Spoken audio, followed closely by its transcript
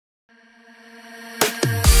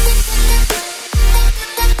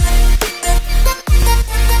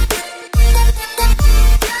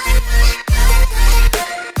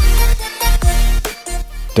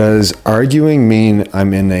Does arguing mean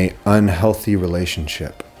I'm in an unhealthy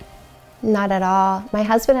relationship? Not at all. My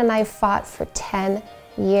husband and I fought for 10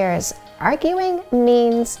 years. Arguing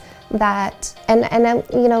means that,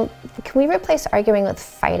 you know, can we replace arguing with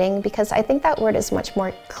fighting? Because I think that word is much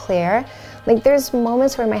more clear. Like, there's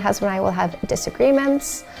moments where my husband and I will have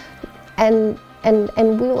disagreements, and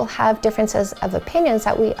we will have differences of opinions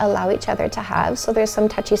that we allow each other to have. So there's some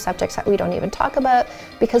touchy subjects that we don't even talk about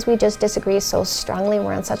because we just disagree so strongly.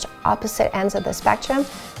 We're on such opposite ends of the spectrum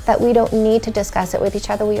that we don't need to discuss it with each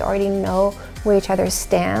other. We already know where each other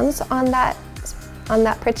stands on that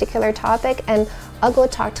particular topic, and I'll go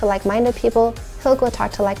talk to like-minded people, he'll go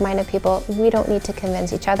talk to like-minded people. We don't need to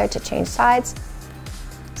convince each other to change sides.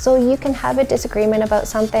 So you can have a disagreement about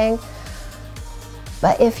something,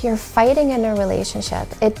 but if you're fighting in a relationship,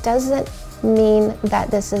 it doesn't mean that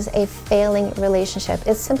this is a failing relationship.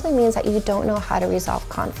 It simply means that you don't know how to resolve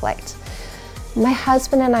conflict. My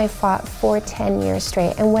husband and I fought for 10 years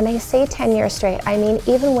straight, and when I say 10 years straight, I mean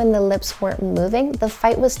even when the lips weren't moving, the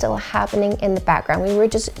fight was still happening in the background. We were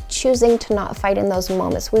just choosing to not fight in those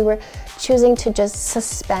moments. We were choosing to just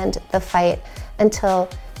suspend the fight until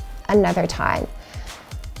another time.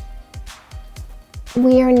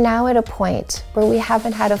 We are now at a point where we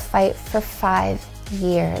haven't had a fight for 5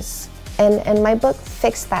 years, and my book,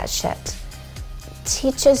 Fix That Shit,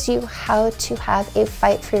 teaches you how to have a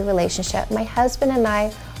fight-free relationship. My husband and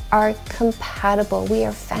I are compatible. We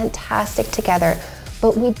are fantastic together,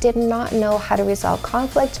 but we did not know how to resolve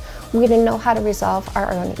conflict. We didn't know how to resolve our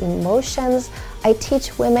own emotions. I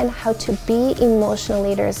teach women how to be emotional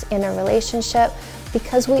leaders in a relationship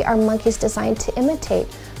because we are monkeys designed to imitate.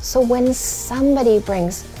 So when somebody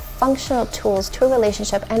brings functional tools to a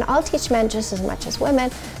relationship, and I'll teach men just as much as women,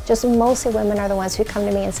 just mostly women are the ones who come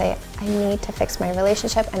to me and say, I need to fix my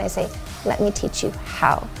relationship, and I say, let me teach you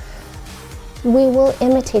how. We will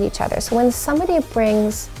imitate each other. So when somebody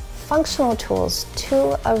brings functional tools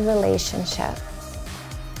to a relationship,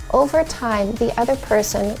 over time, the other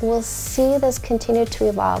person will see this continue to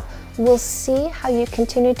evolve, will see how you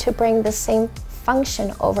continue to bring the same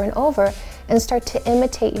function over and over and start to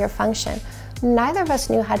imitate your function. Neither of us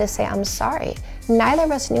knew how to say, I'm sorry. Neither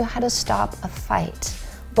of us knew how to stop a fight.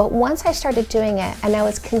 But once I started doing it and I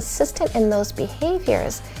was consistent in those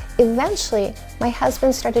behaviors, eventually my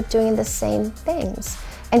husband started doing the same things.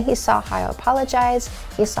 And he saw how I apologized.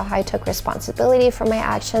 He saw how I took responsibility for my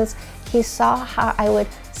actions. He saw how I would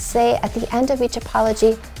say at the end of each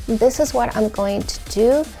apology, this is what I'm going to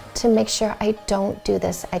do to make sure I don't do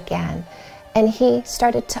this again. And he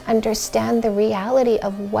started to understand the reality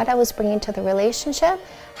of what I was bringing to the relationship,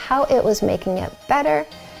 how it was making it better.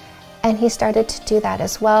 And he started to do that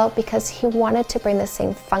as well because he wanted to bring the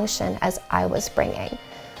same function as I was bringing.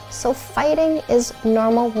 So fighting is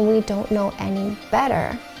normal when we don't know any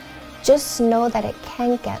better. Just know that it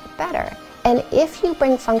can get better. And if you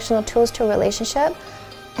bring functional tools to a relationship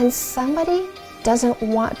and somebody doesn't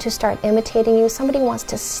want to start imitating you, somebody wants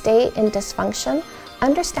to stay in dysfunction,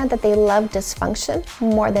 understand that they love dysfunction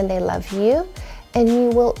more than they love you, and you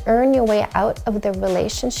will earn your way out of the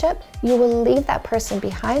relationship. You will leave that person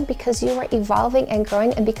behind because you are evolving and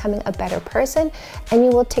growing and becoming a better person, and you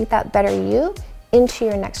will take that better you into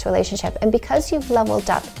your next relationship. And because you've leveled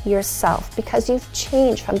up yourself, because you've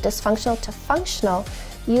changed from dysfunctional to functional,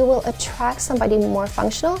 you will attract somebody more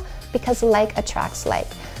functional because like attracts like.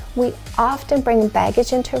 We often bring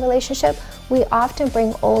baggage into a relationship. We often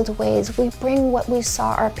bring old ways. We bring what we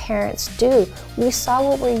saw our parents do. We saw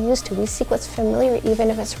what we're used to. We seek what's familiar even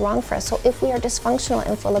if it's wrong for us. So if we are dysfunctional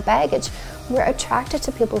and full of baggage, we're attracted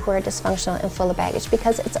to people who are dysfunctional and full of baggage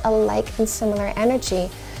because it's a like and similar energy.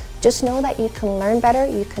 Just know that you can learn better,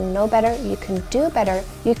 you can know better, you can do better,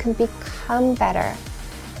 you can become better.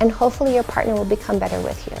 And hopefully your partner will become better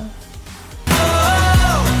with you.